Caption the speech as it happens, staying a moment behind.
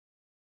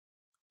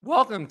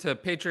Welcome to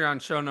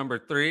Patreon show number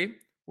 3,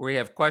 where we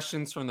have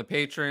questions from the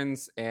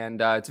patrons,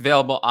 and it's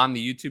available on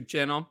the YouTube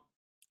channel.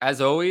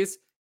 As always,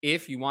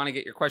 if you want to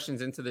get your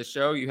questions into the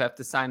show, you have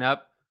to sign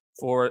up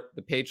for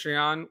the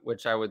Patreon,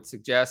 which I would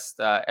suggest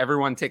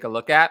everyone take a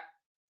look at.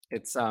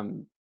 It's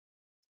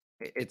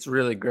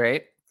really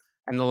great,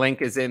 and the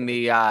link is in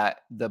the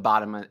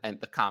bottom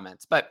and the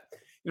comments. But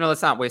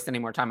let's not waste any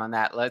more time on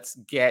that. Let's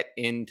get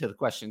into the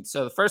questions.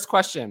 So the first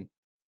question,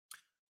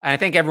 and I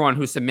thank everyone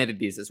who submitted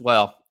these as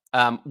well.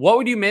 What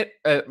would you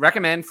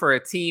recommend for a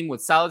team with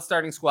solid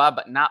starting squad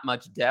but not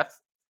much depth?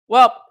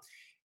 Well,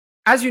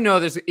 as you know,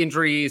 there's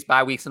injuries,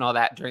 bye weeks, and all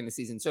that during the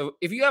season. So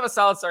if you have a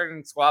solid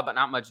starting squad but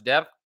not much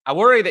depth, I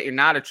worry that you're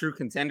not a true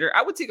contender.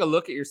 I would take a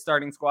look at your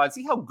starting squad,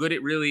 see how good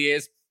it really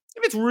is.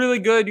 If it's really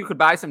good, you could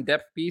buy some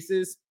depth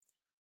pieces.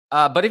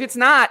 But if it's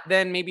not,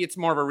 then maybe it's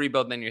more of a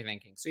rebuild than you're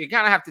thinking. So you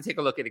kind of have to take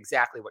a look at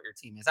exactly what your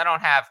team is. I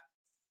don't have,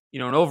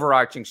 an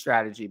overarching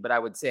strategy, but I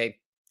would say,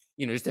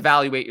 just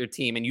evaluate your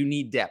team, and you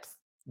need depth.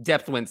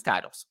 Depth wins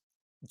titles.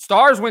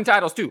 Stars win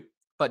titles too,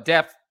 but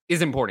depth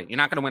is important. You're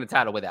not going to win a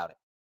title without it.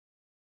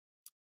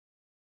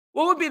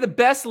 What would be the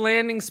best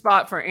landing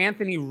spot for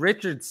Anthony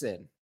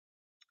Richardson?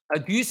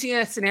 Do you see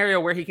a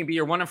scenario where he can be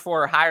your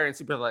 104 or higher in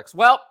Superflex?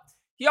 Well,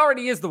 he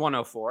already is the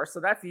 104,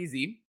 so that's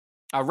easy.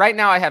 Right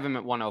now, I have him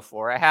at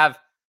 104. I have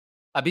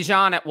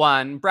Bijan at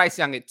 1, Bryce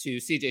Young at 2,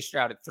 CJ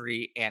Stroud at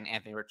 3, and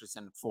Anthony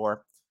Richardson at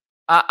 4.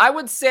 I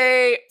would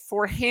say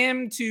for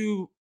him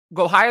to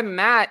go higher than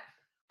that,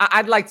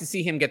 I'd like to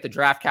see him get the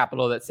draft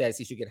capital that says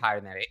he should get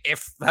higher than that.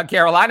 If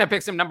Carolina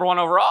picks him number 1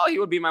 overall, he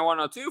would be my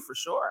 102 for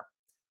sure.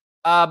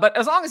 But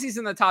as long as he's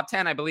in the top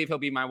 10, I believe he'll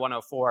be my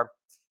 104.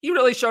 He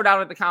really showed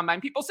out at the combine.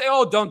 People say,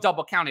 oh, don't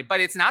double count it, but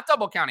it's not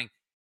double counting.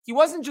 He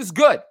wasn't just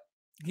good.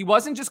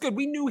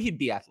 We knew he'd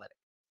be athletic.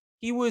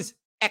 He was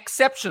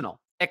exceptional.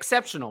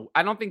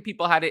 I don't think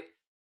people had it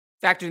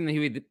factored in that he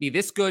would be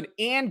this good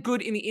and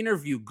good in the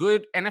interview.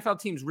 Good NFL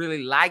teams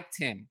really liked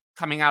him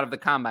coming out of the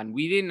combine.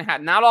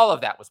 Not all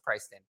of that was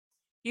priced in.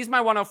 He's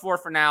my 104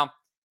 for now.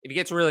 If he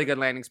gets a really good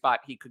landing spot,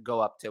 he could go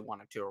up to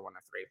 102 or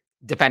 103,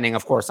 depending,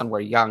 of course, on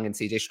where Young and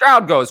CJ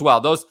Stroud go as well.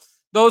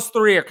 Those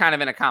three are kind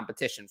of in a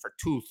competition for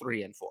 2,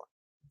 3, and 4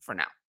 for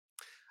now.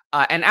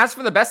 And as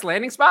for the best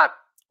landing spot,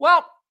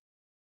 well,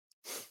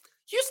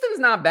 Houston's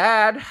not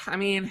bad.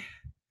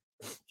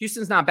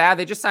 Houston's not bad.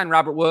 They just signed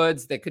Robert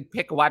Woods. They could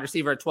pick a wide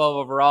receiver at 12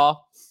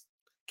 overall.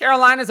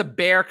 Carolina's a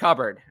bare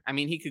cupboard.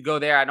 He could go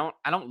there. I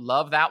don't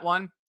love that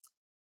one.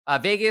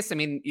 Vegas,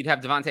 you'd have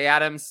Devontae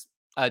Adams.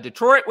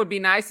 Detroit would be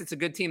nice. It's a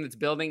good team that's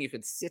building. You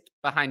could sit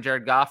behind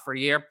Jared Goff for a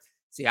year.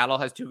 Seattle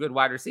has 2 good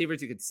wide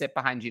receivers. You could sit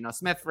behind Geno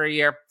Smith for a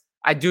year.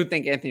 I do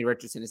think Anthony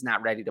Richardson is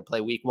not ready to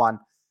play week 1.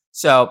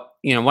 So,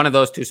 one of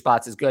those 2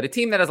 spots is good. A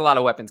team that has a lot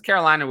of weapons.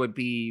 Carolina would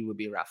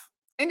be rough.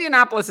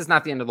 Indianapolis is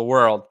not the end of the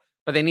world,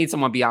 but they need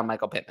someone beyond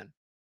Michael Pittman.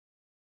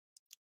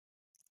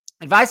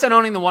 Advice on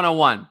owning the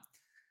 101.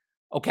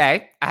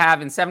 Okay, I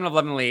have in 7 of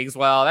 11 leagues.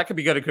 Well, that could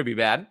be good. It could be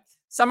bad.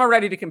 Some are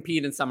ready to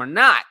compete and some are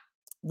not.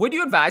 Would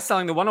you advise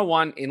selling the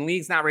 101 in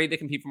leagues not ready to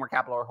compete for more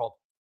capital or hold?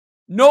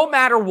 No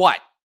matter what,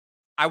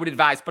 I would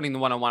advise putting the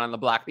 101 on the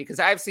block because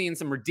I've seen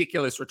some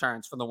ridiculous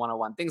returns from the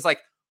 101. Things like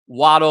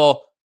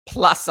Waddle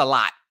plus a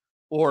lot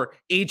or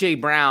A.J.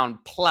 Brown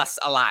plus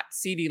a lot,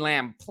 CeeDee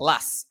Lamb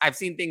plus. I've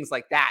seen things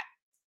like that.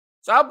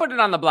 So I'll put it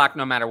on the block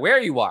no matter where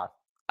you are.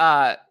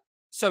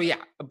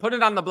 Put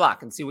it on the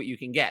block and see what you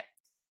can get.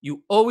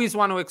 You always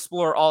want to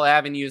explore all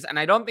avenues, and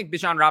I don't think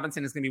Bijan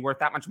Robinson is going to be worth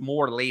that much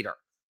more later.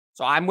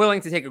 So I'm willing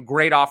to take a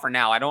great offer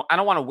now. I don't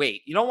want to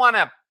wait. You don't want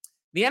to.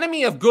 The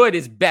enemy of good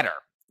is better.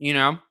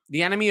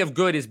 The enemy of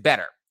good is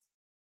better.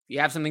 If you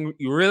have something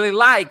you really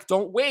like,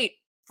 don't wait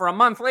for a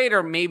month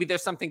later. Maybe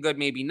there's something good,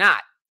 maybe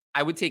not.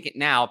 I would take it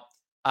now.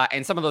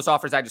 And some of those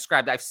offers I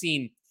described, I've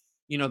seen,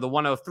 the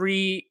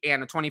 103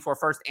 and a 24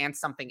 first and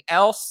something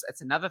else.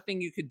 That's another thing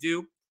you could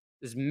do.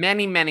 There's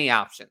many, many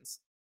options.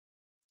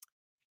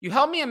 You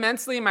helped me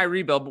immensely in my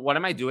rebuild, but what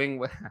am I doing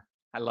with...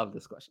 I love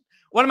this question.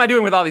 What am I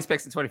doing with all these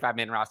picks in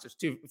 25-man rosters?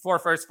 4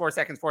 firsts, 4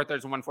 seconds, 4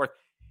 thirds, and 1 fourth.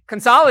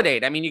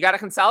 Consolidate. You got to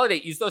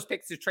consolidate. Use those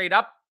picks to trade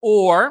up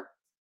or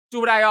do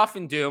what I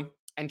often do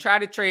and try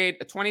to trade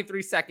a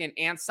 23 second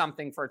and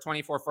something for a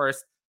 24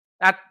 first.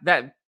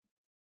 That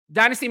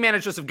Dynasty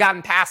managers have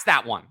gotten past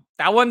that one.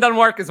 That one doesn't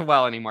work as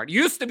well anymore. It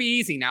used to be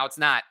easy. Now it's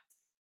not.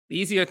 The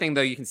easier thing,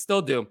 though, you can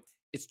still do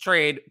is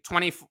trade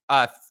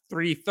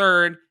 23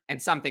 third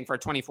and something for a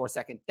 24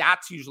 second.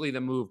 That's usually the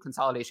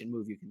consolidation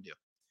move you can do.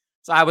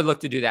 So I would look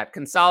to do that.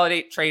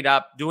 Consolidate, trade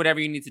up, do whatever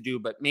you need to do,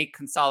 but make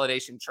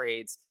consolidation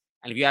trades.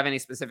 And if you have any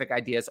specific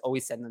ideas,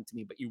 always send them to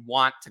me. But you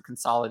want to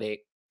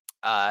consolidate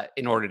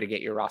in order to get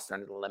your roster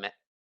under the limit.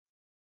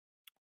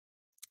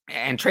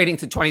 And trading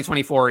to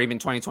 2024 or even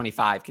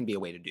 2025 can be a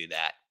way to do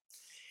that.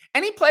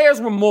 Any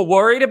players we're more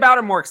worried about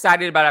or more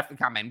excited about after the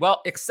combine?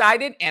 Well,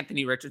 excited,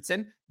 Anthony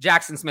Richardson,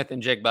 Jackson Smith,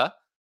 and Jigba.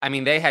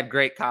 They had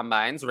great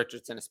combines,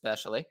 Richardson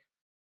especially.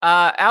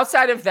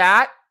 Outside of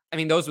that,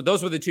 those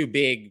were the 2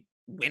 big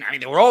winners.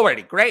 They were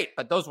already great,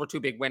 but those were 2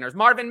 big winners.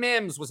 Marvin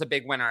Mims was a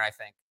big winner, I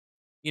think.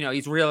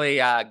 he's really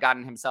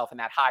gotten himself in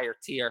that higher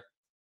tier.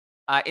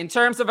 In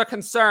terms of a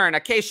concern, a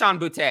Keishon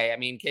Butte. I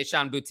mean,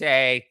 Keishon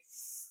Butte,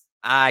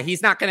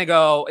 he's not going to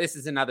go. This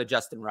is another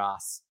Justin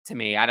Ross to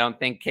me. I don't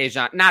think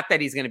Keishon, not that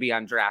he's going to be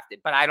undrafted,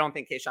 but I don't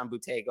think Keishon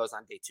Butte goes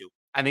on day 2.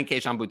 I think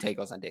Keishon Butte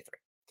goes on day 3.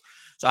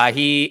 So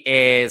he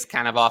is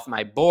kind of off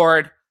my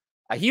board.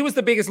 He was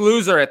the biggest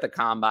loser at the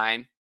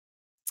combine.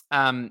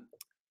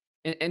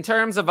 In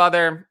terms of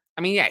other,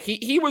 I mean, yeah,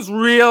 he was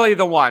really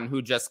the one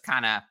who just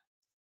kind of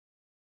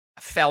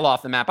fell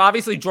off the map.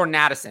 Obviously, Jordan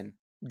Addison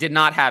did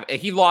not have,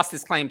 he lost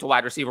his claim to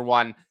wide receiver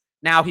 1.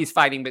 Now he's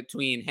fighting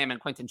between him and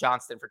Quentin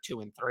Johnston for 2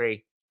 and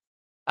 3.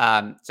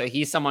 So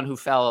he's someone who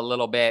fell a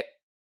little bit.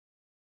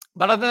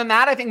 But other than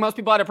that, I think most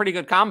people had a pretty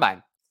good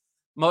combine.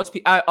 Most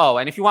people.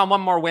 And if you want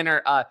one more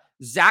winner,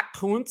 Zach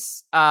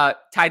Kuntz,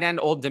 tight end,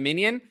 Old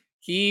Dominion.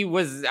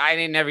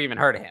 I never even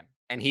heard of him,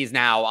 and he's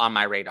now on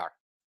my radar.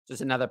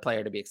 Just another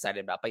player to be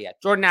excited about. But yeah,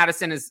 Jordan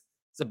Addison is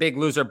a big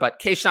loser,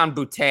 but Keishon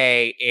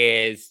Butte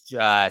is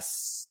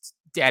just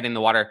dead in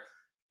the water.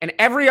 And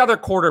every other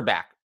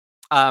quarterback,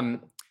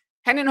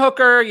 Hendon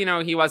Hooker,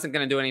 he wasn't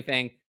going to do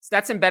anything.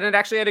 Stetson Bennett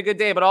actually had a good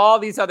day, but all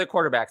these other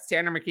quarterbacks,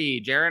 Tanner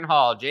McKee, Jaron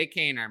Hall, Jay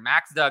Kaner,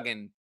 Max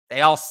Duggan,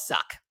 they all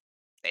suck.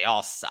 They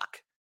all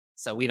suck.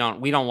 So we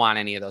don't want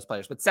any of those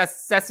players. But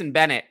Stetson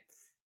Bennett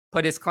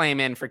put his claim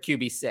in for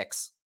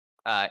QB6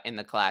 in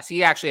the class.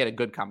 He actually had a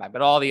good combine,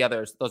 but all the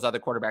others, those other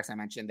quarterbacks I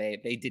mentioned,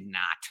 they did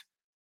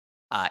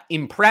not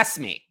impress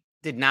me.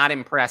 Did not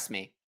impress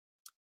me.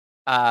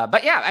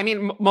 But yeah, I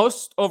mean,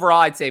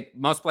 overall, I'd say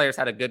most players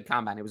had a good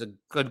combine. It was a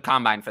good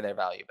combine for their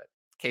value, but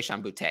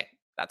Keishon Butte,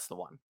 that's the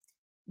one.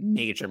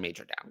 Major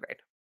downgrade.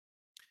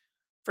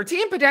 For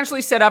team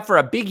potentially set up for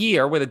a big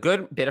year with a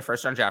good bit of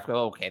first-round draft,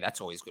 okay,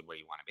 that's always good where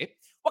you want to be.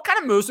 What kind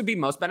of moves would be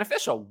most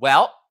beneficial?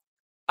 Well,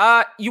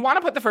 you want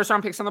to put the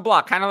first-round picks on the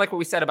block, kind of like what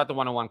we said about the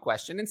 101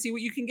 question, and see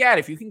what you can get.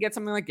 If you can get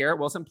something like Garrett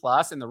Wilson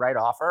plus in the right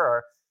offer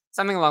or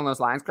something along those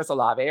lines, Chris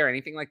Olave or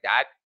anything like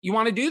that, you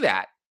want to do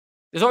that.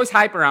 There's always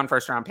hype around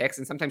first-round picks,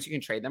 and sometimes you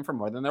can trade them for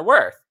more than they're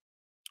worth.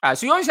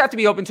 So you always have to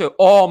be open to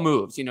all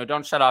moves.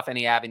 Don't shut off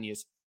any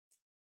avenues.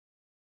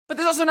 But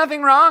there's also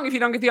nothing wrong if you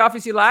don't get the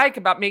offers you like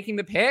about making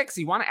the picks.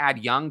 You want to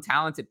add young,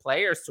 talented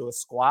players to a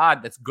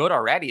squad that's good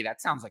already. That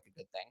sounds like a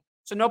good thing.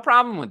 So no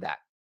problem with that.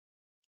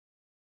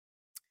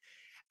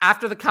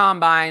 After the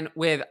combine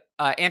with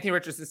Anthony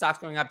Richardson stocks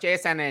going up,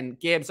 JSN and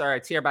Gibbs are a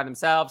tier by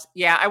themselves.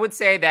 Yeah, I would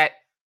say that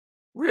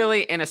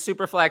really in a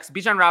super flex,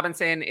 Bijan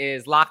Robinson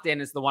is locked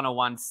in as the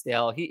 101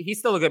 still. He's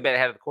still a good bit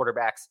ahead of the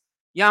quarterbacks.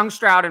 Young,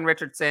 Stroud, and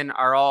Richardson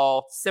are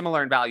all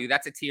similar in value.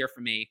 That's a tier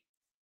for me.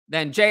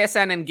 Then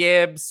JSN and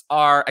Gibbs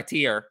are a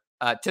tier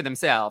to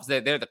themselves.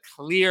 They're the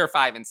clear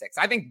 5 and 6.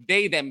 I think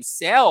they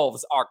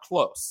themselves are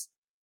close.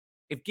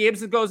 If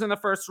Gibbs goes in the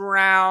first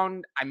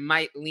round, I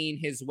might lean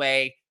his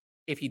way.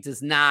 If he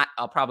does not,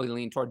 I'll probably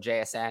lean toward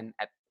JSN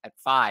at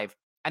 5.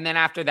 And then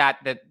after that,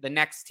 the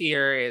next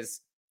tier is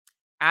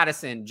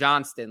Addison,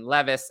 Johnston,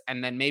 Levis,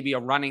 and then maybe a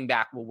running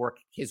back will work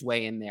his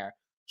way in there.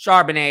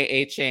 Charbonnet,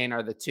 A-Chain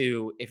are the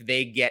two. If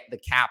they get the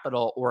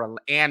capital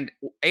and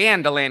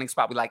a landing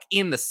spot, we like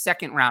in the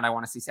second round. I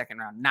want to see second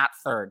round, not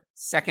third,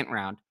 second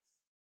round.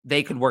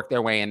 They could work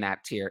their way in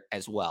that tier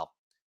as well.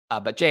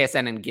 But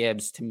JSN and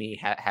Gibbs to me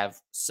have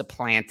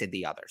supplanted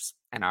the others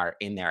and are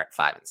in there at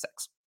 5 and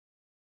 6.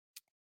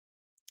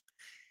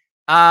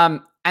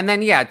 And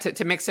then, yeah,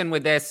 to mix in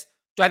with this,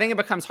 do I think it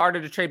becomes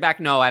harder to trade back?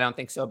 No, I don't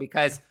think so,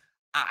 because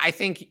I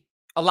think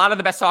a lot of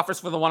the best offers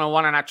for the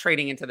 101 are not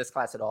trading into this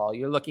class at all.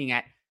 You're looking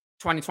at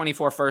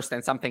 2024 first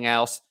and something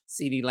else,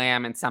 CeeDee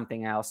Lamb and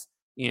something else,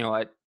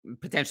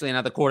 potentially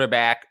another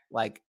quarterback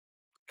like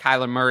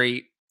Kyler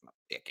Murray.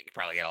 You could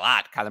probably get a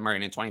lot. Kyler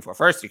Murray in 24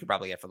 first, you could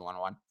probably get for the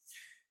 101.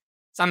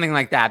 Something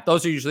like that.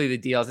 Those are usually the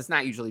deals. It's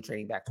not usually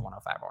trading back to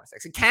 105 or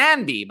 106. It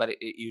can be, but it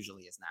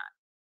usually is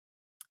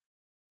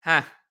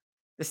not.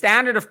 The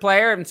standard of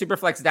player in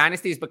Superflex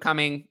Dynasty is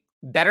becoming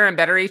better and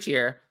better each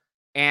year,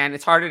 and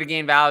it's harder to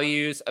gain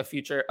values of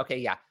future. Okay,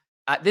 yeah.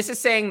 This is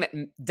saying that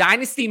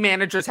Dynasty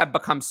managers have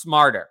become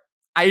smarter.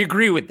 I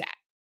agree with that.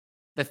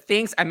 The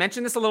things, I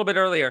mentioned this a little bit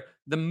earlier,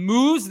 the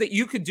moves that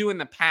you could do in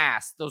the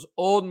past, those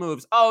old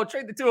moves,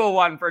 trade the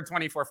 201 for a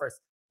 24 first.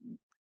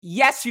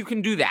 Yes, you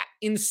can do that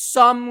in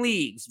some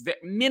leagues,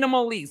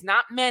 minimal leagues,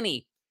 not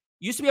many.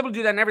 You used to be able to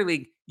do that in every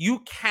league. You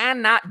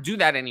cannot do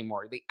that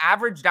anymore. The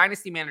average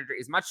Dynasty manager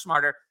is much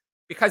smarter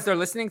because they're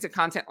listening to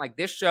content like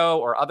this show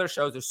or other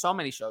shows. There's so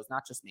many shows,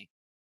 not just me.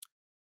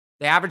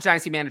 The average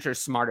Dynasty manager is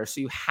smarter,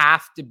 so you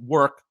have to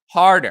work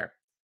harder.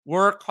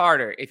 Work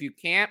harder. If you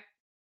can't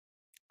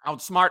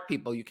outsmart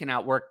people, you can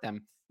outwork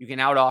them. You can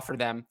outoffer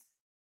them.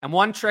 And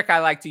one trick I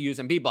like to use,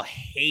 and people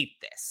hate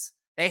this.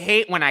 They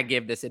hate when I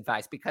give this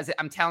advice because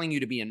I'm telling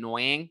you to be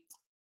annoying.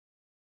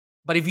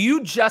 But if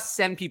you just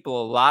send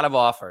people a lot of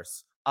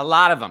offers, a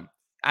lot of them,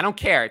 I don't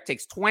care. It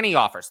takes 20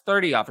 offers,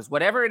 30 offers,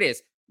 whatever it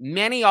is,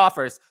 many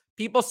offers,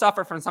 people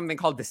suffer from something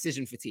called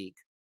decision fatigue.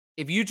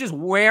 If you just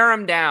wear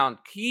them down,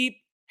 keep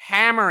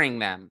hammering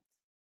them,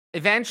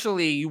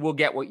 eventually you will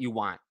get what you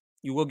want.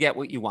 You will get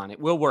what you want. It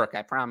will work.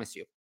 I promise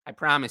you. I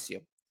promise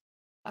you.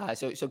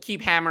 So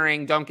keep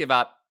hammering, don't give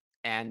up,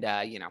 and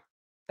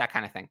that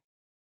kind of thing.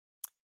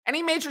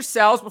 Any major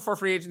sells before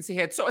free agency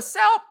hits? So a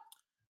sell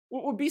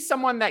would be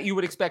someone that you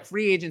would expect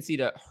free agency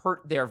to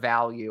hurt their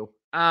value.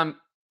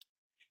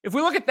 If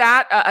we look at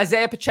that,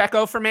 Isaiah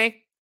Pacheco for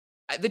me,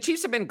 the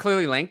Chiefs have been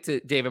clearly linked to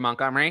David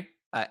Montgomery,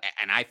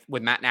 and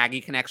with Matt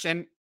Nagy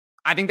connection,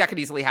 I think that could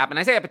easily happen.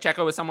 Isaiah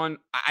Pacheco is someone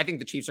I think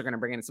the Chiefs are going to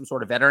bring in some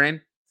sort of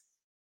veteran.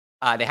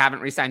 They haven't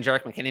re-signed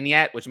Jerick McKinnon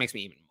yet, which makes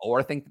me even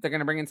more think that they're going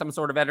to bring in some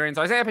sort of veteran.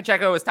 So Isaiah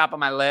Pacheco is top of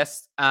my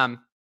list.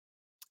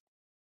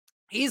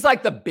 He's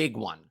like the big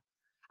one.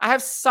 I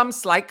have some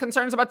slight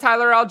concerns about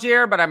Tyler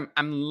Algier, but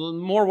I'm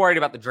more worried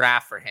about the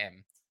draft for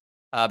him.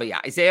 But yeah,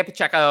 Isaiah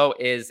Pacheco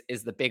is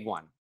the big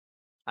one.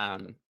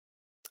 And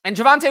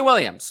Javonte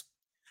Williams.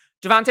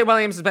 Javonte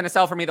Williams has been a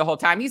sell for me the whole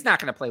time. He's not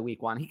going to play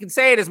week 1. He can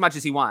say it as much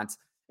as he wants.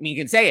 I mean, he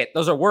can say it.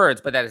 Those are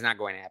words, but that is not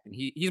going to happen.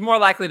 He's more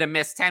likely to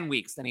miss 10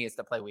 weeks than he is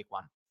to play week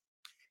 1.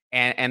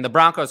 And the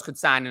Broncos could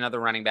sign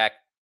another running back.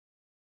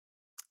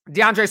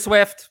 DeAndre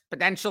Swift,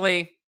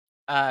 potentially.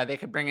 They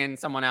could bring in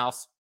someone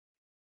else.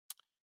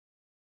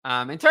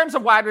 In terms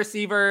of wide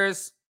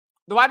receivers,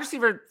 the wide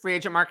receiver free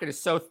agent market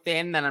is so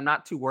thin that I'm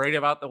not too worried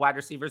about the wide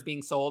receivers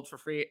being sold for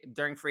free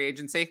during free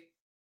agency.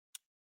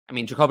 I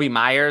mean, Jacoby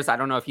Myers, I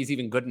don't know if he's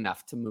even good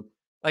enough to move.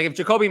 Like if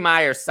Jacoby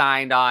Myers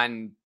signed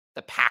on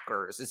the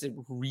Packers, is it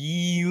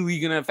really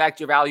going to affect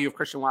your value of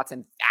Christian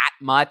Watson that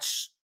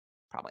much?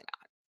 Probably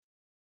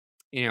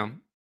not.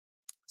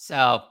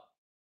 So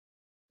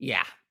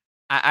yeah,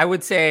 I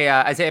would say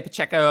Isaiah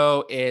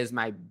Pacheco is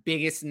my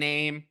biggest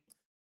name.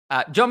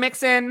 Joe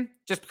Mixon,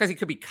 just because he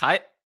could be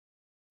cut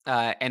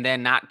and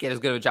then not get as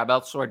good of a job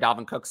elsewhere.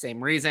 Dalvin Cook,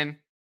 same reason.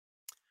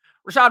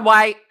 Rachaad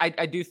White,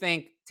 I do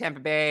think Tampa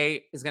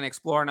Bay is going to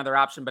explore another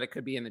option, but it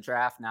could be in the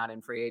draft, not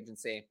in free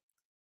agency.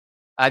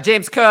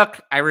 James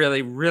Cook, I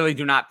really, really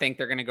do not think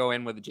they're going to go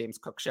in with the James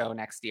Cook show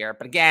next year.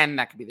 But again,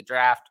 that could be the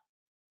draft.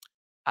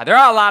 There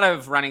are a lot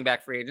of running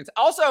back free agents.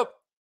 Also,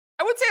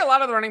 I would say a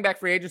lot of the running back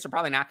free agents are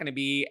probably not going to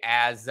be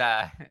as,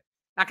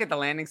 not get the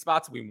landing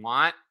spots we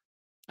want.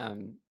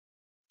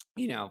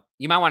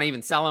 You might want to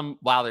even sell them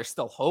while there's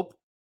still hope,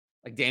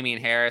 like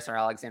Damian Harris or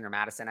Alexander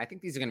Mattison. I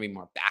think these are going to be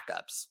more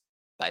backups,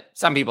 but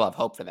some people have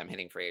hope for them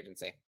hitting free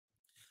agency.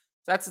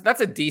 So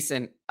that's a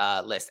decent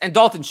list. And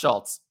Dalton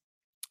Schultz,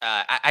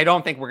 I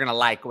don't think we're going to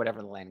like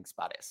whatever the landing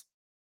spot is.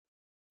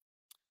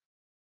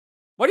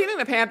 What do you think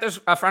the Panthers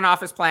front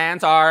office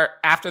plans are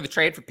after the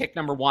trade for pick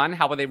number 1?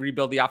 How will they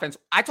rebuild the offense?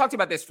 I talked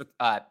about this for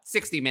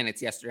 60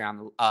 minutes yesterday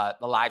on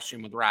the live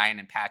stream with Ryan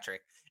and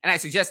Patrick, and I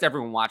suggest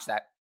everyone watch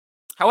that.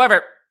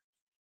 However,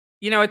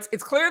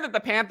 it's clear that the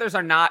Panthers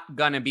are not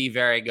going to be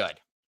very good.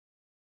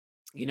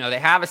 They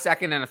have a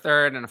second and a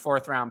third and a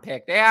fourth round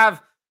pick. They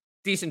have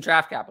decent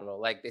draft capital.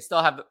 Like they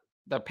still have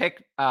the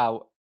pick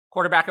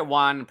quarterback at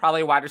 1,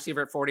 probably a wide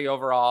receiver at 40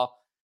 overall.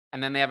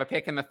 And then they have a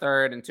pick in the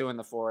third and 2 in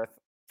the fourth.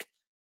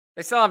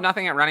 They still have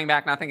nothing at running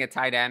back, nothing at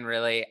tight end,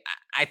 really.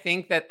 I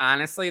think that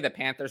honestly, the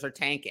Panthers are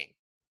tanking.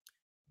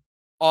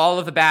 All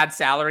of the bad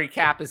salary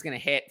cap is going to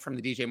hit from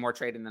the DJ Moore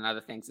trade and then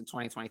other things in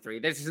 2023.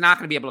 This is not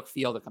going to be able to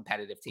field a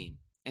competitive team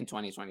in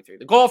 2023.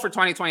 The goal for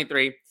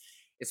 2023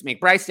 is to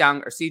make Bryce Young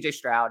or CJ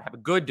Stroud have a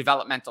good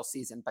developmental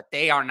season, but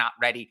they are not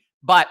ready.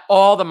 But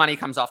all the money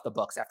comes off the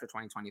books after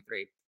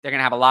 2023. They're going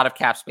to have a lot of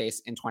cap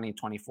space in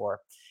 2024.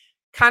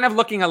 Kind of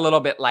looking a little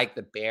bit like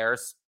the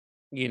Bears,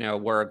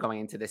 were going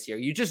into this year.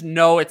 You just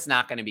know it's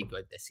not going to be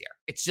good this year.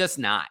 It's just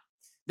not.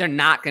 They're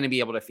not going to be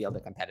able to field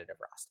a competitive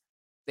roster.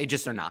 They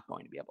just are not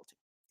going to be able to.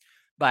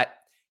 But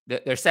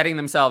they're setting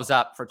themselves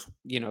up for,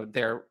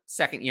 their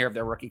second year of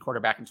their rookie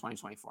quarterback in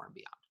 2024 and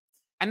beyond.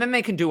 And then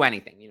they can do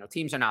anything.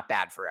 Teams are not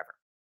bad forever.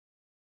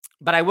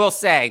 But I will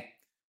say,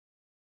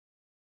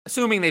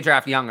 assuming they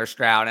draft Young or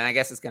Stroud, and I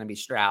guess it's going to be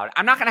Stroud,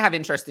 I'm not going to have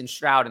interest in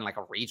Stroud in like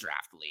a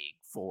redraft league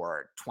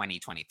for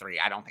 2023.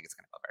 I don't think it's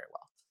going to go very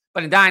well.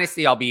 But in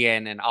Dynasty, I'll be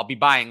in and I'll be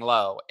buying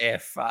low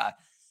if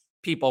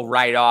people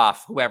write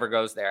off whoever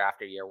goes there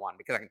after year 1,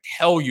 because I can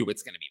tell you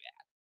it's going to be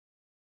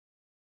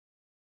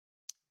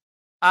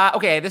bad.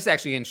 Okay, this is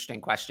actually an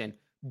interesting question.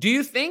 Do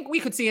you think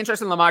we could see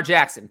interest in Lamar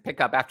Jackson pick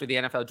up after the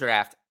NFL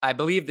draft? I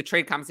believe the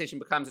trade compensation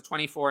becomes a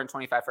 24 and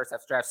 25 first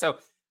half draft. So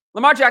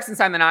Lamar Jackson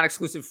signed the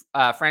non-exclusive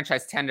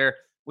franchise tender,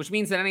 which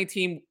means that any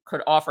team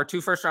could offer 2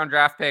 first-round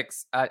draft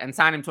picks and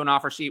sign him to an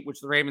offer sheet, which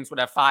the Ravens would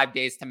have 5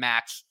 days to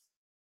match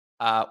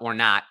or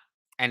not.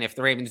 And if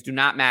the Ravens do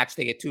not match,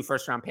 they get 2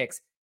 first-round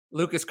picks.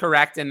 Luke is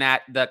correct in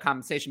that the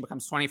compensation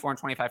becomes 24 and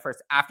 25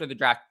 first after the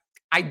draft.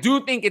 I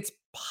do think it's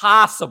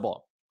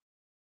possible.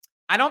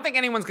 I don't think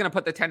anyone's going to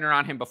put the tender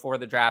on him before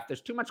the draft.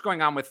 There's too much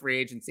going on with free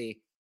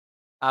agency.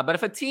 But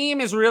if a team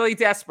is really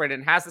desperate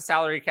and has the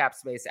salary cap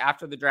space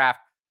after the draft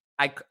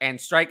and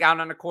strike out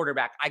on a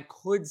quarterback, I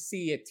could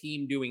see a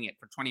team doing it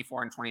for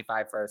 24 and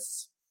 25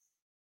 firsts.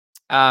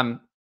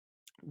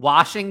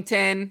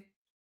 Washington,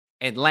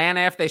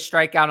 Atlanta, if they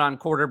strike out on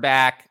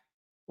quarterback,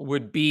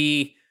 would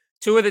be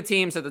 2 of the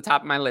teams at the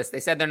top of my list. They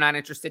said they're not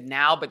interested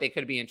now, but they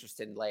could be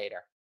interested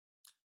later.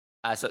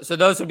 So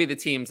those would be the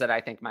teams that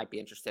I think might be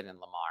interested in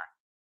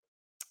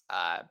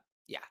Lamar.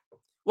 Yeah.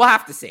 we'll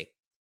have to see.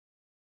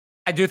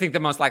 I do think the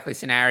most likely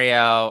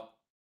scenario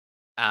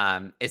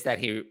is that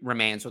he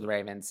remains with the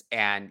Ravens.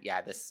 And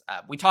yeah, this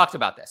we talked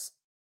about this.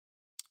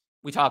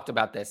 We talked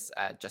about this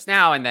just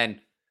now, and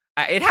then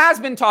it has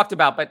been talked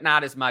about, but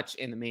not as much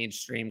in the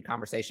mainstream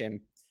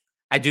conversation.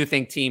 I do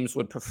think teams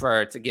would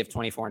prefer to give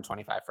 24 and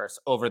 25 first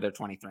over their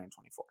 23 and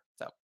 24.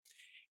 So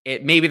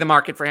it maybe the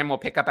market for him will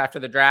pick up after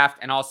the draft,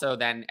 and also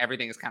then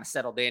everything is kind of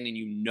settled in, and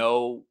you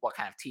know what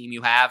kind of team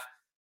you have,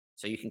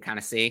 so you can kind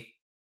of see.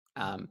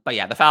 But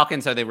yeah, the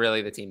Falcons are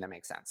really the team that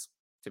makes sense,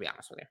 to be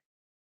honest with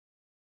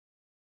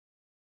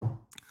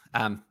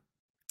you.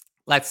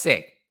 Let's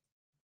see.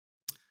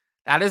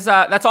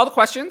 That's all the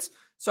questions.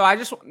 So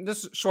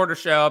this shorter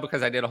show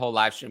because I did a whole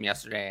live stream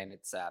yesterday, and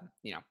it's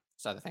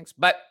it's other things.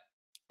 But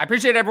I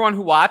appreciate everyone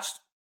who watched.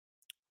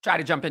 Try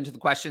to jump into the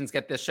questions,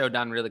 get this show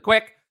done really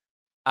quick.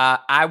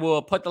 I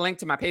will put the link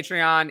to my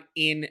Patreon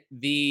in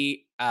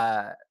the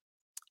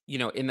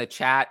in the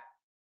chat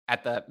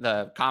at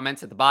the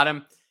comments at the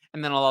bottom,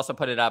 and then I'll also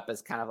put it up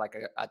as kind of like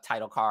a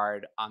title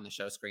card on the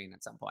show screen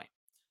at some point.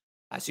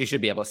 So you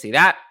should be able to see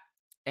that.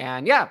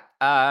 And yeah,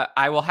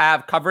 I will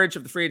have coverage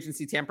of the free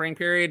agency tampering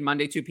period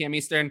Monday 2 p.m.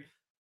 Eastern,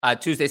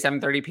 Tuesday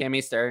 7:30 p.m.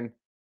 Eastern,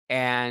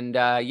 and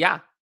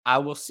I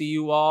will see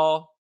you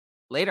all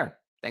later.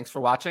 Thanks for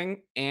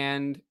watching,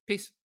 and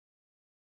peace.